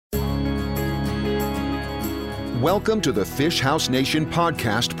Welcome to the Fish House Nation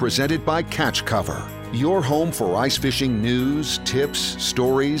podcast presented by Catch Cover, your home for ice fishing news, tips,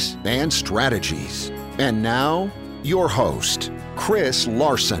 stories, and strategies. And now, your host, Chris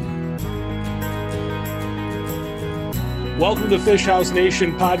Larson. Welcome to Fish House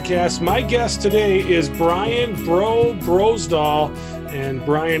Nation podcast. My guest today is Brian Brosdahl, and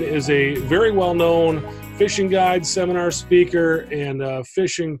Brian is a very well-known fishing guide, seminar speaker, and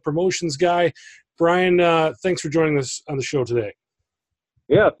fishing promotions guy. Brian, thanks for joining us on the show today.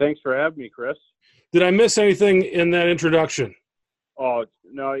 Yeah, thanks for having me, Chris. Did I miss anything in that introduction? Oh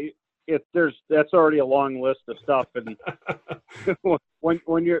no, that's already a long list of stuff, and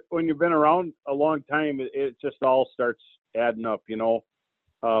when you've been around a long time, it just all starts adding up, you know.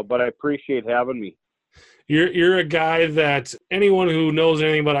 But I appreciate having me. You're a guy that anyone who knows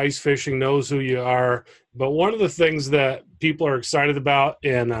anything about ice fishing knows who you are. But one of the things that people are excited about,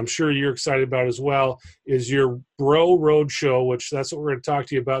 and I'm sure you're excited about as well, is your Bro Road Show, which that's what we're going to talk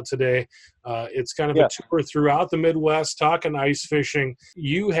to you about today. It's kind of a tour throughout the Midwest, talking ice fishing.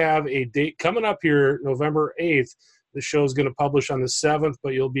 You have a date coming up here, November 8th. The show is going to publish on the 7th,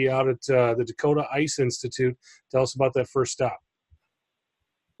 but you'll be out at the Dakota Ice Institute. Tell us about that first stop.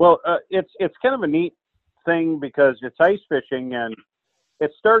 Well, it's kind of a neat thing because it's ice fishing, and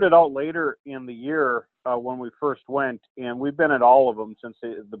it started out later in the year when we first went, and we've been at all of them since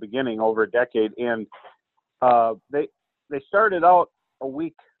the beginning, over a decade. And they started out a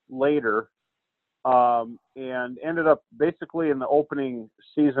week later and ended up basically in the opening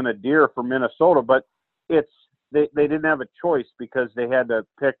season of deer for Minnesota. But they didn't have a choice because they had to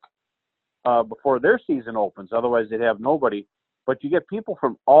pick before their season opens. Otherwise, they'd have nobody. But you get people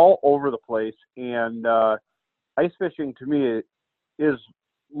from all over the place, and ice fishing to me is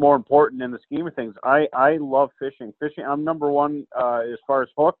more important in the scheme of things. I love fishing. I'm number one as far as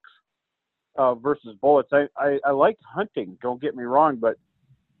hooks versus bullets. I like hunting, don't get me wrong, but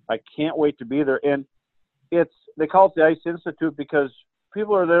I can't wait to be there. And they call it the Ice Institute because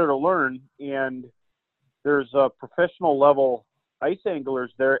people are there to learn, and there's professional level ice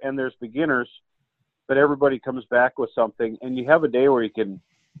anglers there, and there's beginners, but everybody comes back with something, and you have a day where you can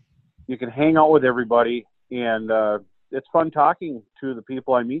hang out with everybody, and it's fun talking to the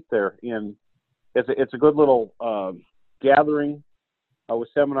people I meet there. And it's a good little gathering with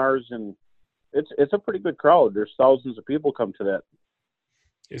seminars, and it's a pretty good crowd. There's thousands of people come to that.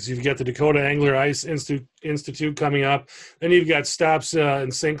 Is you've got the Dakota Angler Ice Institute coming up. Then you've got stops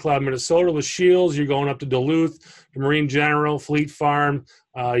in St. Cloud, Minnesota with Shields. You're going up to Duluth, Marine General, Fleet Farm.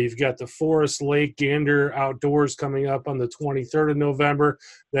 You've got the Forest Lake Gander Outdoors coming up on the 23rd of November.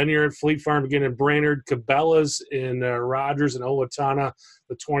 Then you're at Fleet Farm again in Brainerd, Cabela's in Rogers and Owatonna,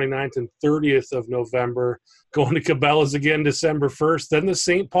 the 29th and 30th of November. Going to Cabela's again December 1st. Then the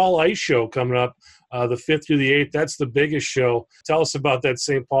St. Paul Ice Show coming up the 5th through the 8th. That's the biggest show. Tell us about that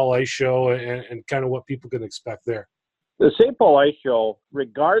St. Paul Ice Show and kind of what people can expect there. The St. Paul Ice Show,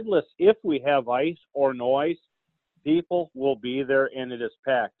 regardless if we have ice or no ice, people will be there, and it is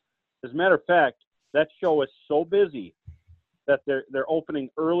packed. As a matter of fact, that show is so busy that they're opening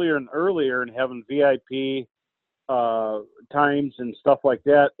earlier and earlier and having VIP times and stuff like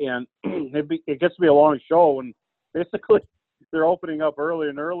that. And it gets to be a long show, and basically they're opening up earlier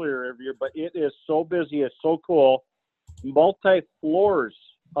and earlier every year. But it is so busy, it's so cool. Multi-floors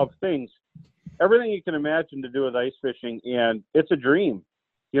of things, everything you can imagine to do with ice fishing, and it's a dream.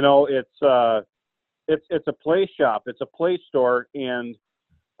 You know, it's a play shop, it's a play store, and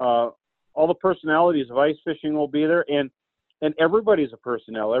all the personalities of ice fishing will be there, and everybody's a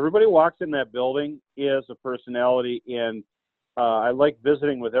personality. Everybody walks in that building is a personality, and I like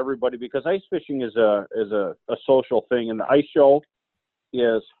visiting with everybody because ice fishing is a social thing, and the ice show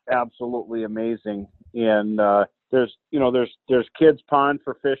is absolutely amazing. And there's kids pond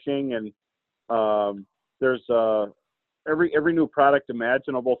for fishing, and there's every new product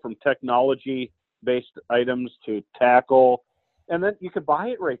imaginable, from technology-based items to tackle, and then you could buy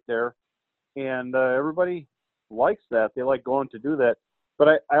it right there, and everybody likes that. They like going to do that.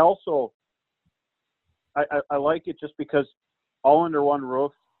 But I also like it just because all under one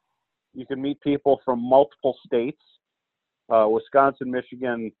roof, you can meet people from multiple states, Wisconsin,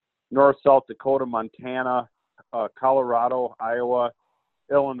 Michigan, North, South Dakota, Montana, Colorado, Iowa,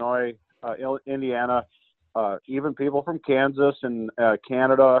 Illinois, Indiana, even people from Kansas and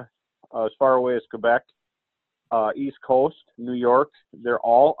Canada, as far away as Quebec, East Coast, New York. They're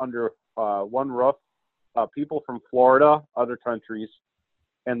all under one roof. People from Florida, other countries.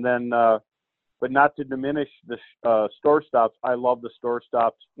 And then, but not to diminish the store stops. I love the store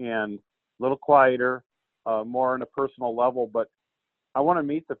stops, and a little quieter, more on a personal level. But I want to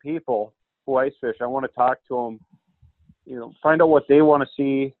meet the people who ice fish. I want to talk to them, you know, find out what they want to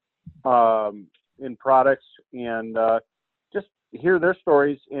see in products, and just hear their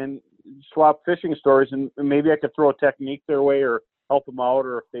stories and swap fishing stories, and maybe I could throw a technique their way or help them out,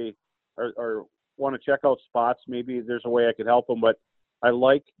 or if they are want to check out spots, maybe there's a way I could help them. But I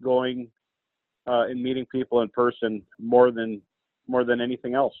like going and meeting people in person more than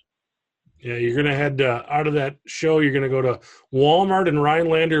anything else. Yeah, you're going to head out of that show. You're going to go to Walmart in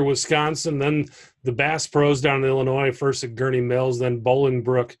Rhinelander, Wisconsin, then the Bass Pros down in Illinois, first at Gurney Mills, then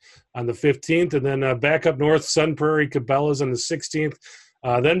Bolingbrook on the 15th, and then back up north, Sun Prairie, Cabela's on the 16th,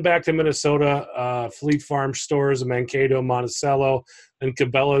 then back to Minnesota, Fleet Farm stores in Mankato, Monticello, and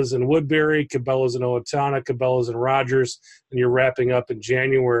Cabela's in Woodbury, Cabela's in Owatonna, Cabela's in Rogers, and you're wrapping up in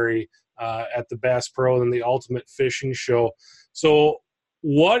January at the Bass Pro and the Ultimate Fishing Show. So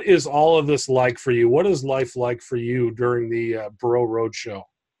what is all of this like for you? What is life like for you during the Bro Roadshow?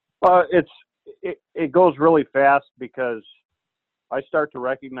 It goes really fast because I start to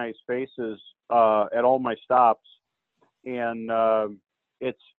recognize faces at all my stops, and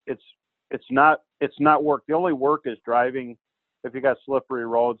it's not work. The only work is driving if you got slippery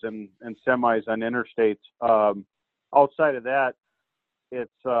roads and semis on interstates. Outside of that,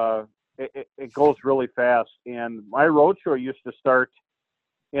 it goes really fast. And my roadshow used to start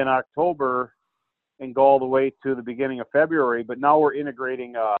in October and go all the way to the beginning of February, but now we're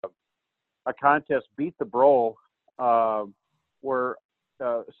integrating a contest, Beat the Bro, where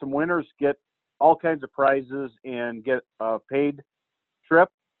some winners get all kinds of prizes and get a paid trip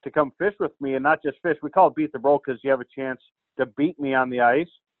to come fish with me, and not just fish. We call it Beat the Bro because you have a chance to beat me on the ice,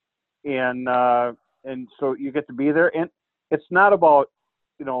 and so you get to be there. And it's not about,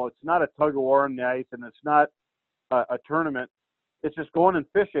 you know, it's not a tug of war on the ice, and it's not a tournament. It's just going and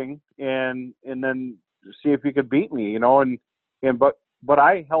fishing and then see if you could beat me, you know, but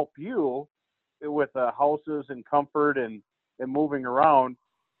I help you with houses and comfort and moving around.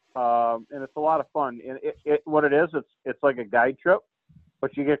 And it's a lot of fun. And what it is, it's like a guide trip,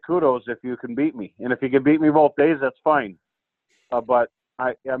 but you get kudos if you can beat me. And if you can beat me both days, that's fine. But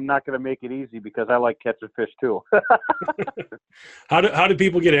I'm not going to make it easy because I like catching fish too. How do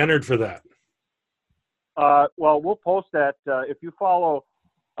people get entered for that? Well, we'll post that. If you follow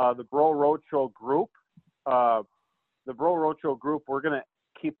the Bro Roadshow group, we're going to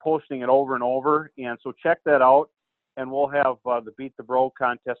keep posting it over and over. And so check that out, and we'll have the Beat the Bro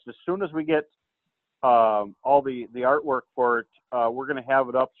contest. As soon as we get all the artwork for it, we're going to have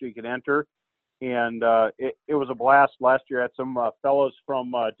it up so you can enter. And it was a blast last year. I had some fellows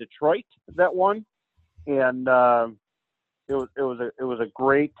from Detroit that won, and it was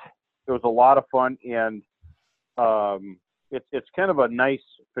a lot of fun, and it's kind of a nice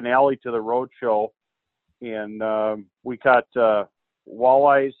finale to the road show. And we caught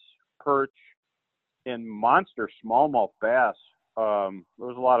walleyes, perch, and monster smallmouth bass. It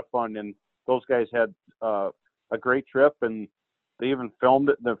was a lot of fun, and those guys had a great trip, and they even filmed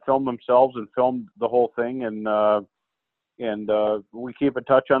it. They filmed themselves and filmed the whole thing, and we keep in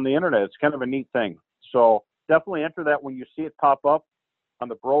touch on the internet. It's kind of a neat thing. So definitely enter that when you see it pop up on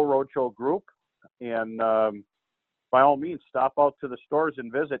the Bro Roadshow group, and by all means, stop out to the stores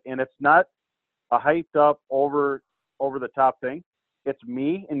and visit. And it's not a hyped up over the top thing. It's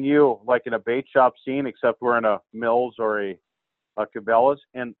me and you, like in a bait shop scene, except we're in a Mills or a Cabela's,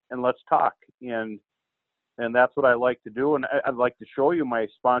 and let's talk. And that's what I like to do. And I'd like to show you my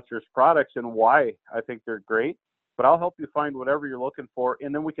sponsors' products and why I think they're great. But I'll help you find whatever you're looking for,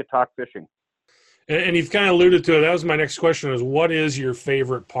 and then we could talk fishing. And you've kind of alluded to it. That was my next question: is what is your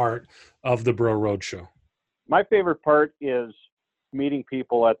favorite part of the Bro Roadshow? My favorite part is meeting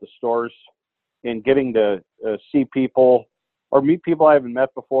people at the stores and getting to see people or meet people I haven't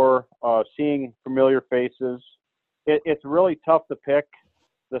met before, seeing familiar faces. It's really tough to pick.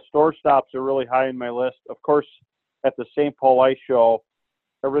 The store stops are really high in my list. Of course, at the St. Paul Ice Show,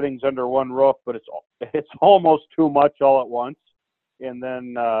 everything's under one roof, but it's almost too much all at once. And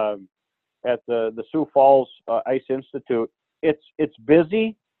then at the Sioux Falls Ice Institute, it's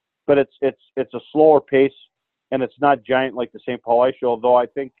busy, but it's a slower pace, and it's not giant like the St. Paul Ice Show. Though I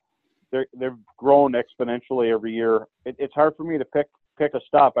think they've grown exponentially every year. It's hard for me to pick a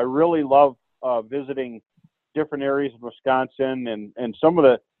stop. I really love visiting different areas of Wisconsin, and some of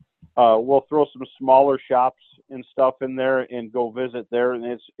the we'll throw some smaller shops and stuff in there and go visit there,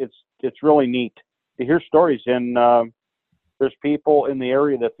 and it's really neat to hear stories. And there's people in the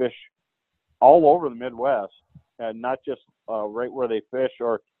area that fish all over the Midwest, and not just right where they fish,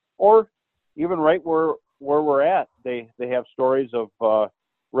 or even right where we're at. They have stories of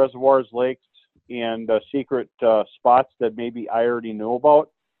reservoirs, lakes, and secret spots that maybe I already knew about.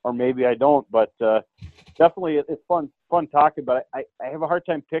 or maybe I don't. But definitely, it's fun talking. But I have a hard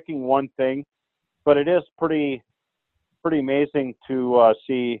time picking one thing. But it is pretty amazing to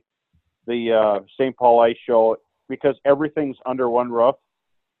see the St. Paul Ice Show, because everything's under one roof.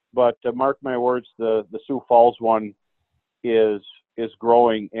 But mark my words, the Sioux Falls one is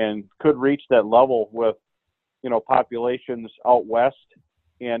growing and could reach that level with, populations out west.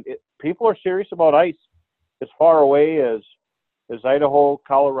 And people are serious about ice as far away as Idaho,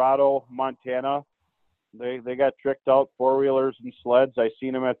 Colorado, Montana. They got tricked out, four-wheelers and sleds. I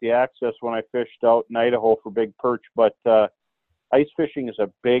seen them at the Access when I fished out in Idaho for big perch. But ice fishing is a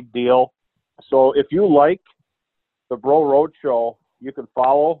big deal. So if you like the Bro Road Show, you can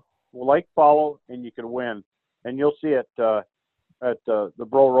follow, and you can win. And you'll see it at the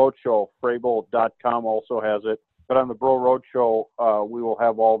Bro Road Show. Frabill.com also has it. But on the Bro Road Show, we will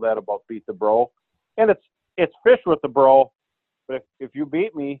have all that about Beat the Bro. And it's fish with the bro. But if you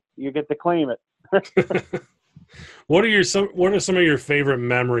beat me, you get to claim it. What are some of your favorite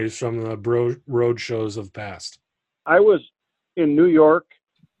memories from the Bro Road shows of past? I was in New York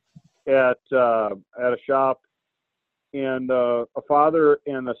at a shop, and a father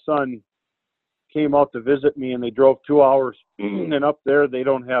and a son came out to visit me, and they drove 2 hours. And up there, they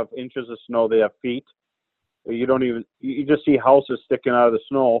don't have inches of snow; they have feet. You just see houses sticking out of the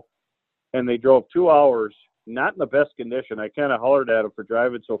snow. And they drove 2 hours, not in the best condition. I kind of hollered at them for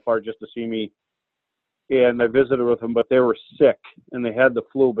driving so far just to see me. And I visited with them, but they were sick and they had the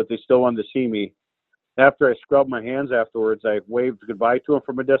flu, but they still wanted to see me. After I scrubbed my hands afterwards, I waved goodbye to them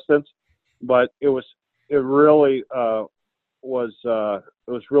from a distance. But it really was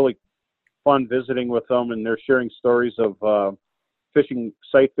really fun visiting with them, and they're sharing stories of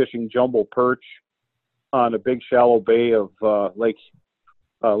sight fishing jumbo perch on a big shallow bay of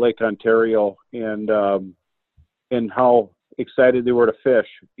Lake Ontario, and how excited they were to fish.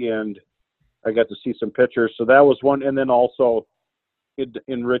 And I got to see some pictures. So that was one. And then also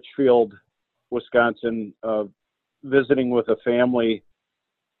in Richfield, Wisconsin, visiting with a family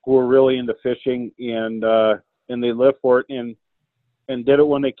who are really into fishing, and they live for it and did it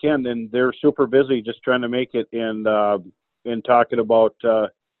when they can. And they're super busy just trying to make it, and talking about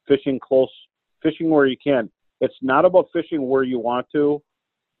fishing where you can. It's not about fishing where you want to.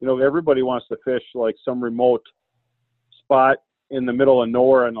 Everybody wants to fish like some remote spot in the middle of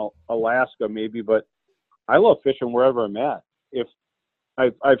nowhere in Alaska maybe, but I love fishing wherever I'm at. If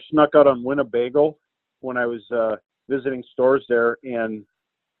I've snuck out on Winnebago when I was visiting stores there, and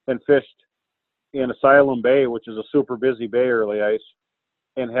fished in Asylum Bay, which is a super busy bay early ice,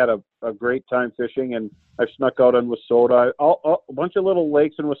 and had a great time fishing. And I've snuck out on Wissota, a bunch of little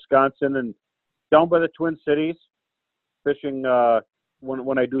lakes in Wisconsin, and down by the Twin Cities fishing.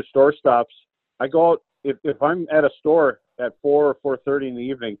 When I do store stops, I go out. If I'm at a store at 4 or 4:30 in the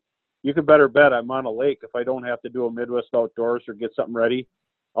evening, you can better bet I'm on a lake. If I don't have to do a Midwest Outdoors or get something ready,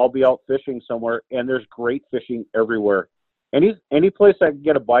 I'll be out fishing somewhere. And there's great fishing everywhere. Any place I can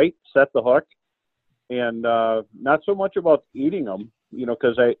get a bite, set the hook, and not so much about eating them,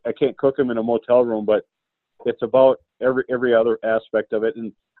 because I can't cook them in a motel room, but it's about every other aspect of it.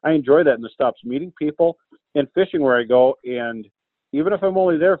 And I enjoy that in the stops, meeting people and fishing where I go. And even if I'm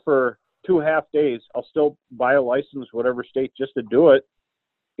only there for 2 half days, I'll still buy a license, whatever state, just to do it.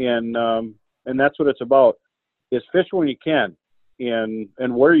 And that's what it's about, is fish when you can,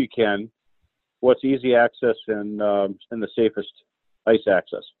 and where you can, what's easy access and the safest ice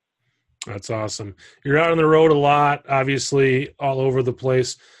access. That's awesome. You're out on the road a lot, obviously all over the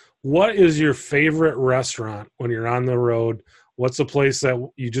place. What is your favorite restaurant when you're on the road? What's a place that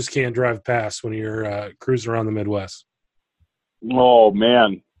you just can't drive past when you're cruising around the Midwest? Oh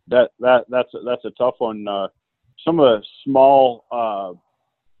man, that's a tough one. Some of the small,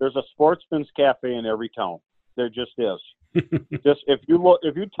 there's a Sportsman's Cafe in every town. There just is. Just if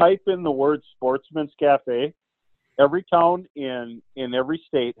you type in the word Sportsman's Cafe, every town in every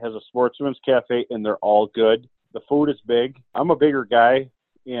state has a Sportsman's Cafe, and they're all good. The food is big. I'm a bigger guy,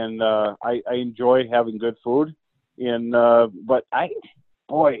 and I enjoy having good food. And but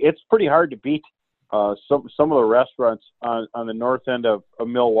it's pretty hard to beat some of the restaurants on the north end of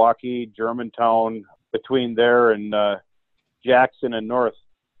Milwaukee, Germantown, between there and Jackson and North.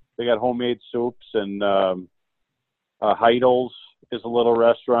 They got homemade soups, and Heidel's is a little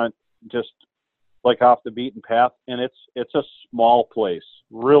restaurant just like off the beaten path, and it's a small place,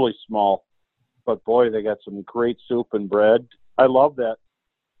 really small, but boy, they got some great soup and bread. I love that.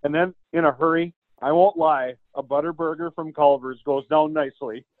 And then in a hurry, I won't lie, a butter burger from Culver's goes down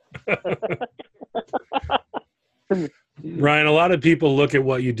nicely. Ryan, a lot of people look at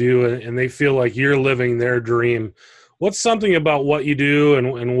what you do and they feel like you're living their dream. What's something about what you do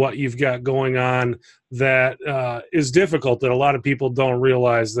and what you've got going on that is difficult that a lot of people don't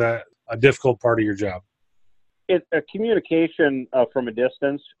realize that a difficult part of your job? Communication from a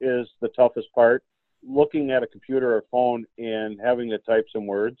distance is the toughest part. Looking at a computer or phone and having to type some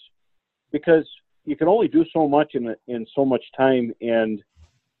words, because you can only do so much in so much time. And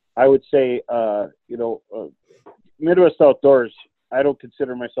I would say, Midwest Outdoors, I don't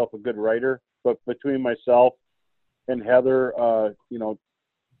consider myself a good writer, but between myself and Heather,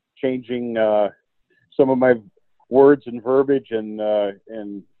 changing some of my words and verbiage and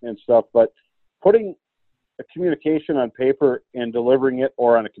stuff, but putting a communication on paper and delivering it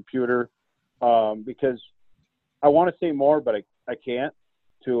or on a computer, because I want to say more, but I can't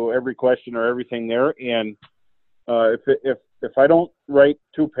to every question or everything there. And if I don't write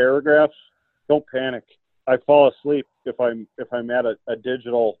 2 paragraphs, don't panic. I fall asleep if I'm at a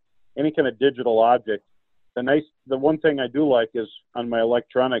digital, any kind of digital object. The one thing I do like is on my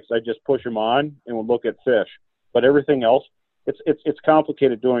electronics, I just push them on and we'll look at fish. But everything else, it's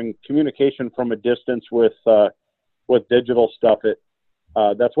complicated doing communication from a distance with digital stuff.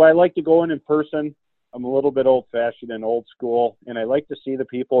 That's why I like to go in person. I'm a little bit old-fashioned and old school, and I like to see the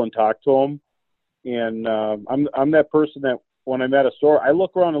people and talk to them. And I'm that person that when I'm at a store, I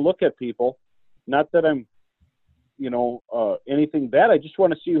look around and look at people. Not that I'm, anything bad. I just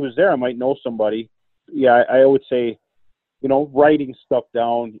want to see who's there. I might know somebody. Yeah, I would say, writing stuff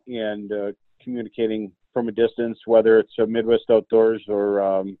down and communicating from a distance, whether it's a Midwest Outdoors or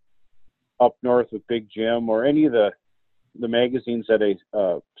Up North with Big Jim or any of the magazines that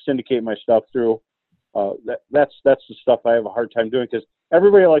I syndicate my stuff through. That's the stuff I have a hard time doing, because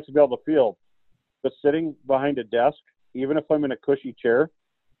everybody likes to be able to field, but sitting behind a desk, even if I'm in a cushy chair,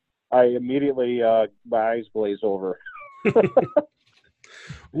 I immediately my eyes glaze over.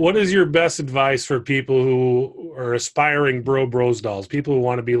 What is your best advice for people who are aspiring bros dolls, people who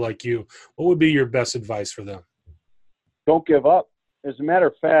want to be like you? What would be your best advice for them? Don't give up. As a matter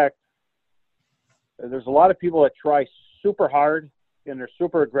of fact, there's a lot of people that try super hard and they're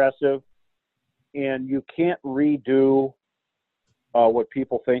super aggressive, and you can't redo what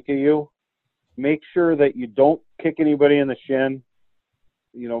people think of you. Make sure that you don't kick anybody in the shin.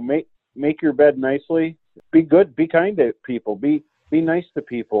 Make your bed nicely. Be good. Be kind to people. Be nice to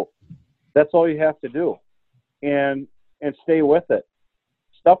people. That's all you have to do, and stay with it.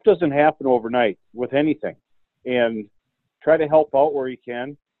 Stuff doesn't happen overnight with anything, and try to help out where you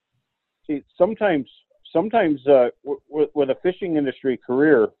can. See, sometimes with a fishing industry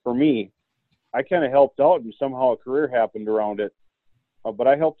career for me, I kind of helped out, and somehow a career happened around it. But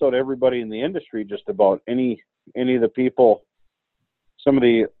I helped out everybody in the industry, just about any of the people. Some of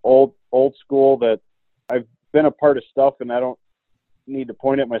the old school that I've been a part of stuff, and I don't need to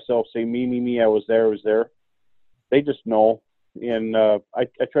point at myself, say me, I was there. They just know, and I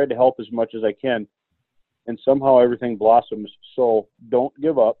tried to help as much as I can, and somehow everything blossoms. So don't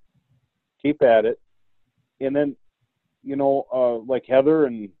give up, keep at it, and then like Heather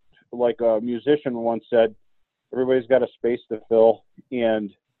and like a musician once said, everybody's got a space to fill,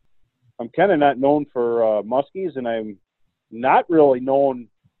 and I'm kind of not known for muskies, and I'm not really known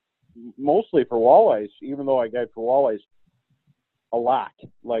mostly for walleyes, even though I guide for walleyes a lot.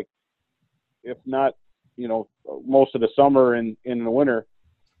 Like, if not, most of the summer and in the winter.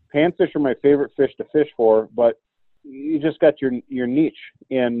 Panfish are my favorite fish to fish for, but you just got your niche,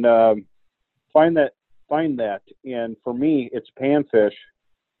 and find that. And for me, it's panfish.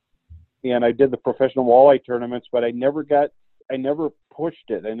 And I did the professional walleye tournaments, but I never pushed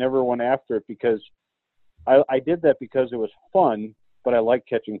it. I never went after it, because I did that because it was fun, but I like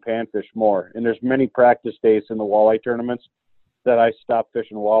catching panfish more. And there's many practice days in the walleye tournaments that I stopped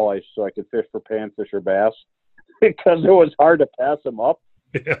fishing walleyes so I could fish for panfish or bass, because it was hard to pass them up.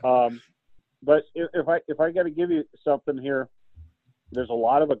 Yeah. But if I got to give you something here, there's a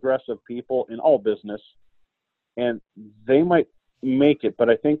lot of aggressive people in all business, and they might make it, but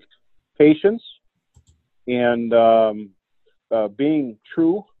I think patience and being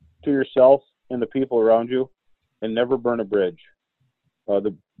true to yourself and the people around you, and never burn a bridge.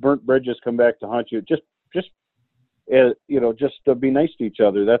 The burnt bridges come back to haunt you. Just be nice to each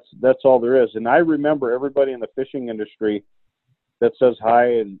other. That's all there is. And I remember everybody in the fishing industry that says hi,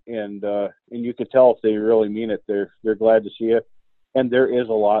 and you could tell if they really mean it. They're glad to see you. And there is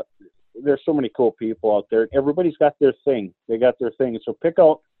a lot. There's so many cool people out there. Everybody's got their thing. They got their thing. So pick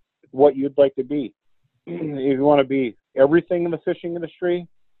out what you'd like to be. If you want to be everything in the fishing industry,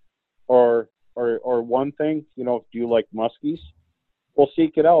 or one thing, do you like muskies? Well,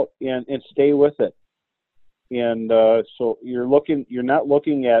 seek it out and stay with it. And so you're not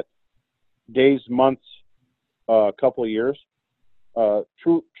looking at days, months, a couple of years.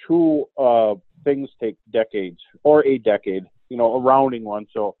 True things take decades, or a decade, a rounding one.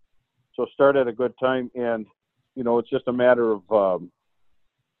 So start at a good time, and it's just a matter of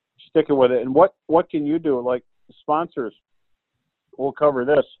sticking with it. And what can you do? Like sponsors, we'll cover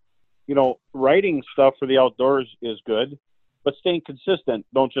this. Writing stuff for the outdoors is good, but staying consistent.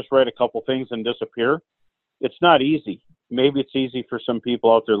 Don't just write a couple things and disappear. It's not easy. Maybe it's easy for some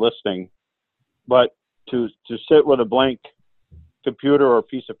people out there listening, but to sit with a blank computer or a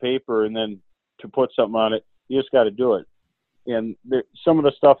piece of paper and then to put something on it, you just got to do it. And some of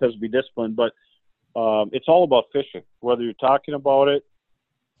the stuff has to be disciplined, but it's all about fishing, whether you're talking about it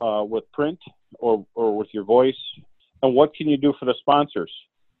with print or with your voice. And what can you do for the sponsors?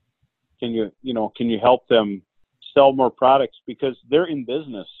 Can you help them sell more products, because they're in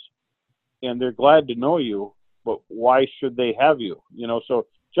business and they're glad to know you, but why should they have you? So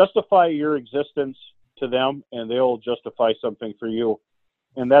justify your existence to them and they'll justify something for you.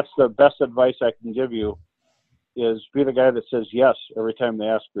 And that's the best advice I can give you, is be the guy that says yes every time they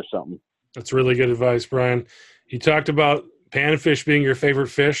ask for something. That's really good advice, Brian. You talked about panfish being your favorite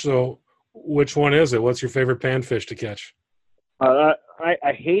fish. So which one is it? What's your favorite panfish to catch?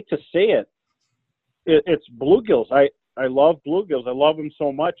 I hate to say it. It's bluegills. I love bluegills. I love them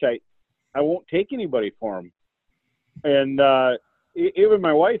so much. I won't take anybody for them. And even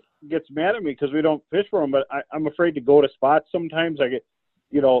my wife gets mad at me because we don't fish for them, but I'm afraid to go to spots sometimes.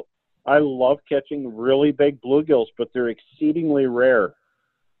 I love catching really big bluegills, but they're exceedingly rare.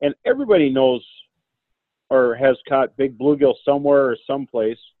 And everybody knows or has caught big bluegills somewhere or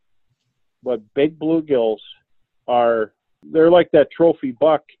someplace, but big bluegills they're like that trophy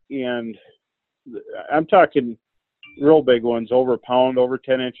buck, and I'm talking real big ones, over a pound, over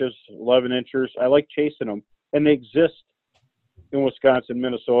 10 inches, 11 inches. I like chasing them, and they exist in Wisconsin,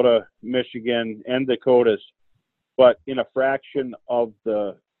 Minnesota, Michigan, and Dakotas, but in a fraction of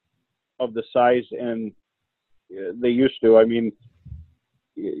the size and they used to. I mean,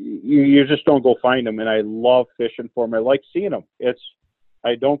 you just don't go find them, and I love fishing for them. I like seeing them.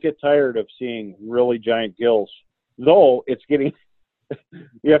 I don't get tired of seeing really giant gills, though it's getting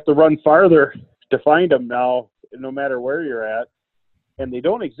you have to run farther to find them now, no matter where you're at, and they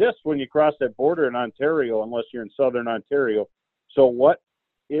don't exist when you cross that border in Ontario unless you're in southern Ontario. So what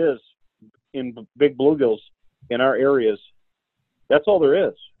is in big bluegills in our areas, that's all there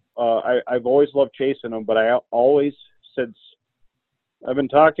is. I've always loved chasing them, but since I've been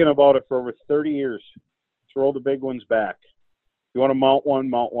talking about it for over 30 years, throw the big ones back. You want to mount one,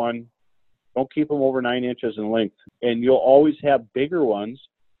 mount one. Don't keep them over 9 inches in length. And you'll always have bigger ones,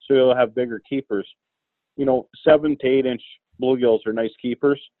 so you'll have bigger keepers. 7 to 8 inch bluegills are nice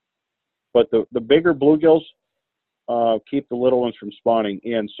keepers, but the bigger bluegills keep the little ones from spawning.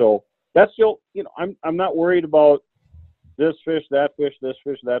 And so that's I'm not worried about this fish, that fish, this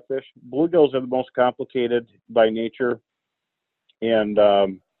fish, that fish. Bluegills are the most complicated by nature, and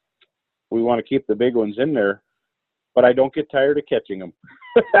we want to keep the big ones in there. But I don't get tired of catching them.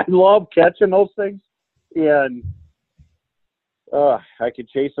 I love catching those things, and I could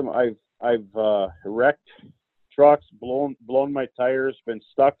chase them. I've wrecked trucks, blown my tires, been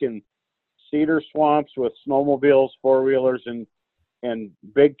stuck in cedar swamps with snowmobiles, four-wheelers, and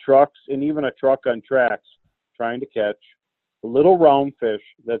big trucks, and even a truck on tracks trying to catch a little round fish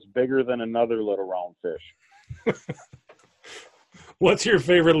that's bigger than another little round fish. What's your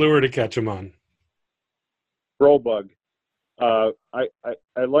favorite lure to catch them on? Bro bug. I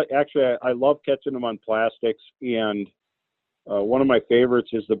love catching them on plastics, and one of my favorites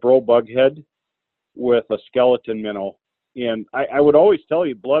is the bro bug head with a skeleton minnow. And I would always tell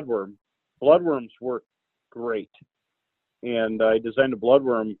you bloodworm. Bloodworms work great. And I designed a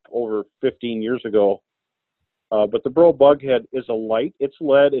bloodworm over 15 years ago. But the bro bug head is a light. It's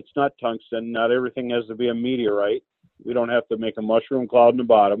lead. It's not tungsten. Not everything has to be a meteorite. We don't have to make a mushroom cloud in the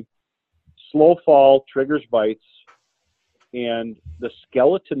bottom. Slow fall, triggers bites. And the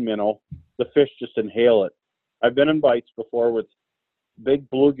skeleton minnow, the fish just inhale it. I've been in bites before with big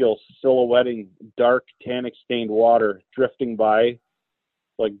bluegills silhouetting dark tannic stained water drifting by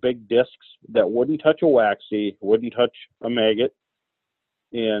like big discs that wouldn't touch a waxy, wouldn't touch a maggot.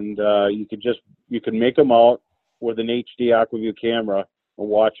 And you could make them out with an HD AquaView camera and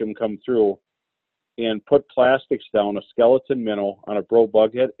watch them come through, and put plastics down, a skeleton minnow on a bro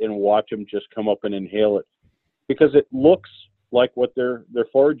bug head, and watch them just come up and inhale it, because it looks like what they're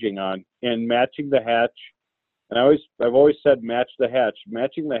foraging on. And matching the hatch, and I've always said match the hatch.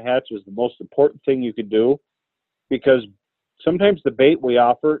 Matching the hatch is the most important thing you could do, because sometimes the bait we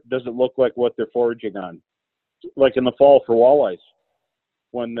offer doesn't look like what they're foraging on. Like in the fall for walleyes,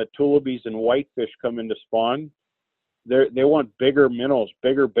 when the tullabies and whitefish come into spawn, they want bigger minnows,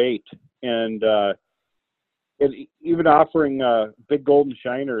 bigger bait, and even offering big golden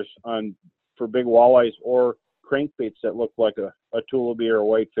shiners for big walleyes or crankbaits that look like a tullabee or a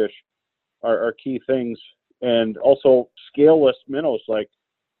whitefish are key things. And also scaleless minnows like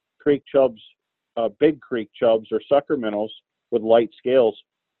creek chubs, big creek chubs or sucker minnows with light scales.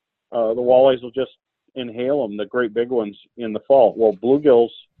 The walleyes will just inhale them, the great big ones, in the fall. Well,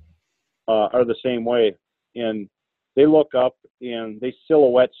 bluegills are the same way, and they look up and they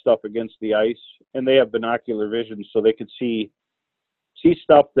silhouette stuff against the ice, and they have binocular vision, so they can see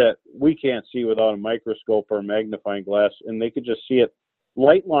stuff that we can't see without a microscope or a magnifying glass, and they could just see it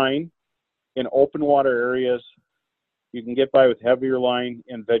light line in open water areas. You can get by with heavier line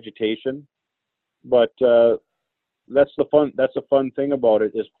in vegetation, but that's a fun thing about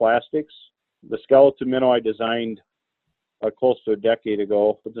it is plastics. The skeleton minnow I designed close to a decade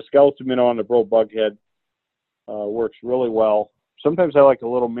ago, but the skeleton minnow on the Bro Bughead works really well. Sometimes I like a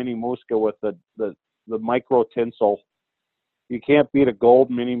little mini musca with the micro tinsel. You can't beat a gold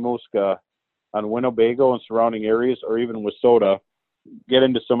mini musca on Winnebago and surrounding areas, or even Wissota. Get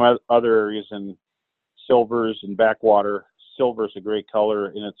into some other areas in silvers and backwater. Silver is a great color,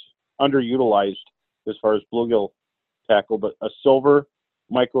 and it's underutilized as far as bluegill tackle. But a silver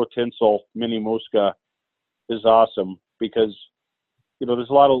micro tinsel mini musca is awesome because there's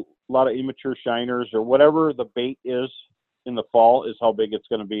a lot of immature shiners, or whatever the bait is in the fall is how big it's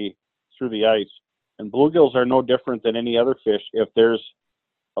going to be through the ice. And bluegills are no different than any other fish. If there's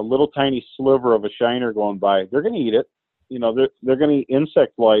a little tiny sliver of a shiner going by, they're going to eat it. They're going to eat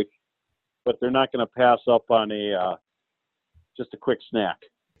insect life, but they're not going to pass up on just a quick snack.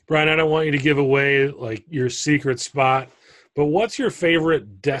 Brian, I don't want you to give away like your secret spot, but what's your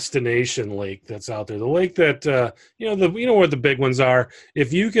favorite destination lake that's out there? The lake that where the big ones are.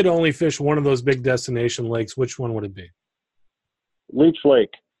 If you could only fish one of those big destination lakes, which one would it be? Leech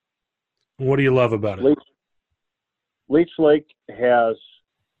Lake. What do you love about it? Leech Lake has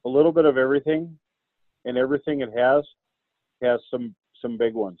a little bit of everything, and everything it has some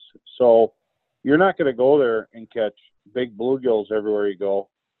big ones. So you're not going to go there and catch big bluegills everywhere you go,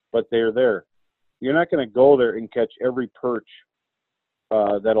 but they're there. You're not going to go there and catch every perch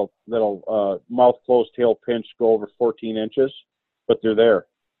that'll mouth closed, tail pinch, go over 14 inches, but they're there.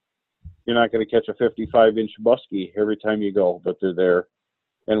 You're not going to catch a 55-inch muskie every time you go, but they're there.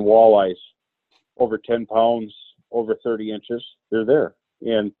 And walleyes, over 10 pounds, over 30 inches, they're there.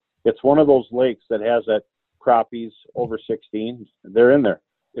 And it's one of those lakes that has that crappies over 16. They're in there.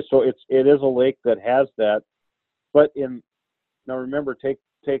 So it is a lake that has that. But now remember, take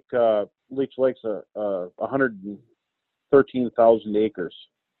Leech Lake's 113,000 acres.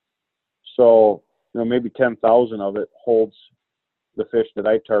 So maybe 10,000 of it holds the fish that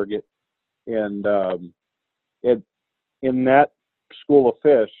I target, and in that school of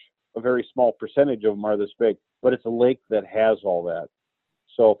fish, a very small percentage of them are this big. But it's a lake that has all that.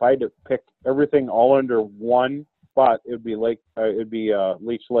 So if I had to pick everything all under one spot, it would be Leech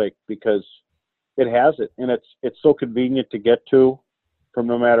Lake, because it has it, and it's so convenient to get to from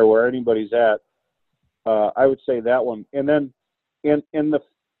no matter where anybody's at. I would say that one. And then in the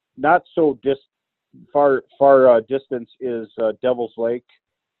not so far distance is Devil's Lake.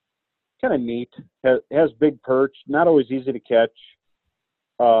 Kind of neat. Has big perch. Not always easy to catch.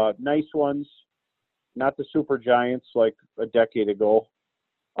 Nice ones. Not the super giants like a decade ago.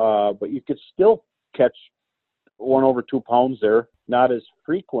 But you could still catch one over 2 pounds there. Not as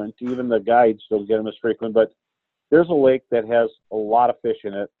frequent. Even the guides don't get them as frequent. But there's a lake that has a lot of fish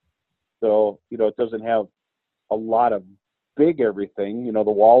in it. So, it doesn't have a lot of big everything. The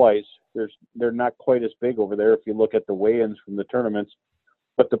walleyes, they're not quite as big over there if you look at the weigh-ins from the tournaments.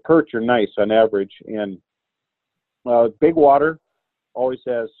 But the perch are nice on average. And big water always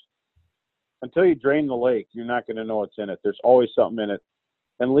has, until you drain the lake, you're not going to know what's in it. There's always something in it.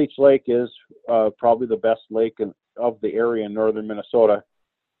 And Leech Lake is probably the best lake of the area in northern Minnesota,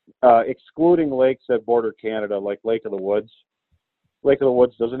 excluding lakes that border Canada, like Lake of the Woods. Lake of the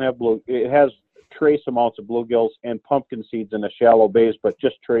Woods doesn't have it has trace amounts of bluegills and pumpkin seeds in the shallow bays, but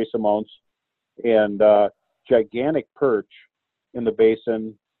just trace amounts, and gigantic perch in the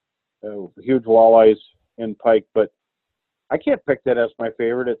basin, huge walleyes and pike. But I can't pick that as my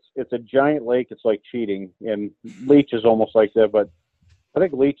favorite. It's a giant lake. It's like cheating, and Leech is almost like that. But I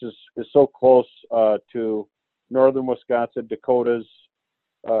think Leech is so close to northern Wisconsin, Dakotas,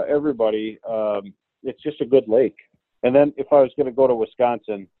 everybody. It's just a good lake. And then if I was going to go to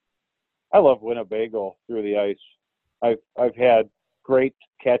Wisconsin, I love Winnebago through the ice. I've had great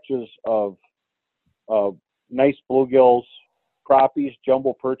catches of nice bluegills, crappies,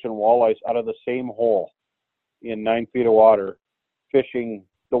 jumbo perch, and walleyes out of the same hole in 9 feet of water, fishing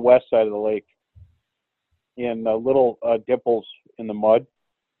the west side of the lake in little dimples in the mud.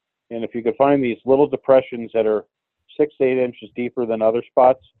 And if you could find these little depressions that are 6 to 8 inches deeper than other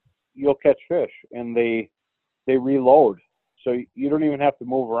spots, you'll catch fish, and they reload. So you don't even have to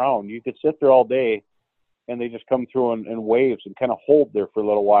move around. You could sit there all day, and they just come through in waves and kind of hold there for a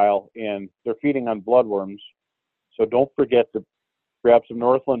little while, and they're feeding on bloodworms. So don't forget to grab some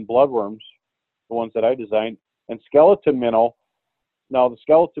Northland bloodworms, the ones that I designed, and skeleton minnow. Now, the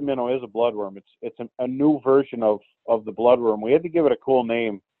skeleton minnow is a bloodworm. It's a new version of the bloodworm. We had to give it a cool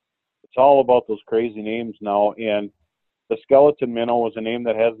name. It's all about those crazy names now, and the skeleton minnow was a name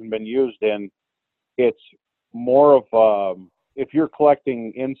that hasn't been used, and it's more of if you're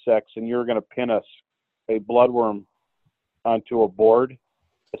collecting insects and you're going to pin a bloodworm onto a board,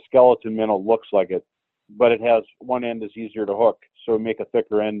 a skeleton minnow looks like it, but it has one end is easier to hook, so make a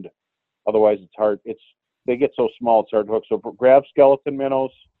thicker end. Otherwise, it's hard. They get so small, it's hard to hook. So grab skeleton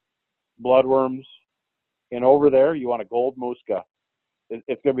minnows, bloodworms, and over there you want a gold musca.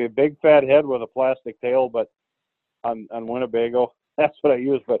 It's going to be a big fat head with a plastic tail, but on Winnebago, that's what I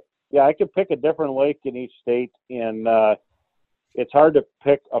use. But yeah, I could pick a different lake in each state, and it's hard to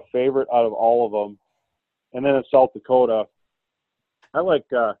pick a favorite out of all of them. And then in South Dakota, I like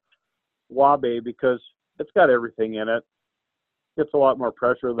Wabe because it's got everything in it. It's a lot more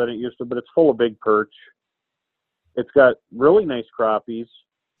pressure than it used to, but it's full of big perch. It's got really nice crappies,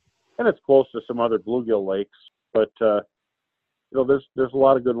 and it's close to some other bluegill lakes. But there's a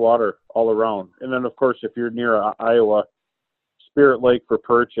lot of good water all around. And then, of course, if you're near Iowa, Spirit Lake for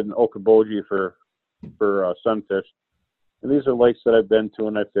perch and Okoboji for sunfish. And these are lakes that I've been to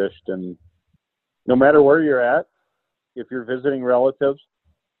and I fished. And no matter where you're at, if you're visiting relatives,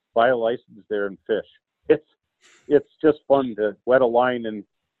 buy a license there and fish. It's just fun to wet a line. And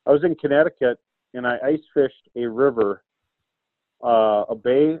I was in Connecticut, and I ice fished a river, a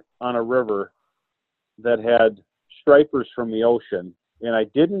bay on a river that had stripers from the ocean, and I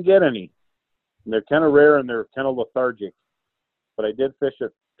didn't get any. And they're kind of rare and they're kind of lethargic, but I did fish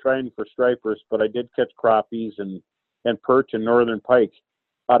it trying for stripers, but I did catch crappies and perch and northern pike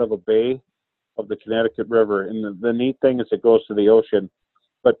out of a bay of the Connecticut River. And the neat thing is it goes to the ocean,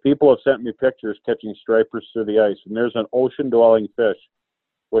 but people have sent me pictures catching stripers through the ice, and there's an ocean dwelling fish,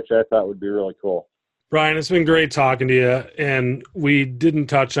 which I thought would be really cool. Brian, it's been great talking to you, and we didn't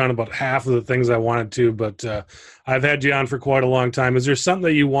touch on about half of the things I wanted to, but I've had you on for quite a long time. Is there something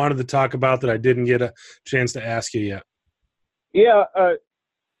that you wanted to talk about that I didn't get a chance to ask you yet? Yeah,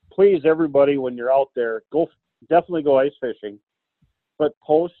 please, everybody, when you're out there, definitely go ice fishing, but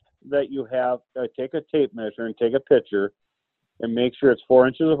post that you have, take a tape measure and take a picture and make sure it's 4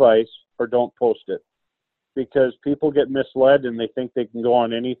 inches of ice, or don't post it, because people get misled and they think they can go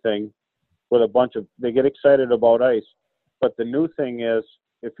on anything with they get excited about ice. But the new thing is,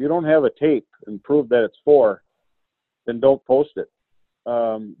 if you don't have a tape and prove that it's 4, then don't post it.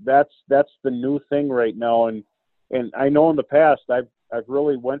 That's the new thing right now. And I know in the past I've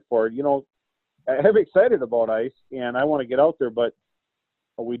really went for it. I'm excited about ice and I want to get out there, but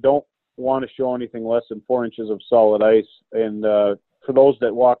we don't want to show anything less than 4 inches of solid ice. And for those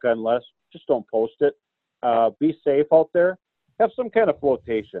that walk on less, just don't post it. Be safe out there. Have some kind of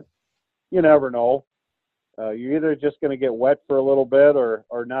flotation. You never know. You're either just going to get wet for a little bit or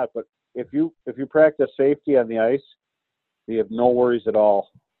not. But if you practice safety on the ice, you have no worries at all.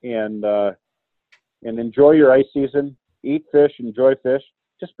 And enjoy your ice season. Eat fish, enjoy fish.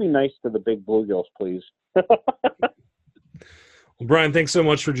 Just be nice to the big bluegills, please. Well, Brian, thanks so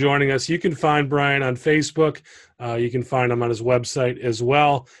much for joining us. You can find Brian on Facebook. You can find him on his website as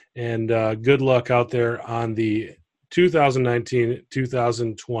well. And good luck out there on the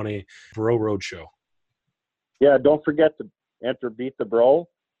 2019-2020 Bro Roadshow. Yeah, don't forget to enter Beat the Bro.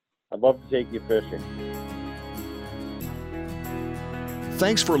 I'd love to take you fishing.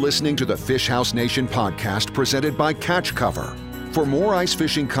 Thanks for listening to the Fish House Nation podcast presented by Catch Cover. For more ice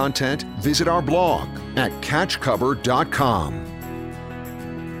fishing content, visit our blog at catchcover.com.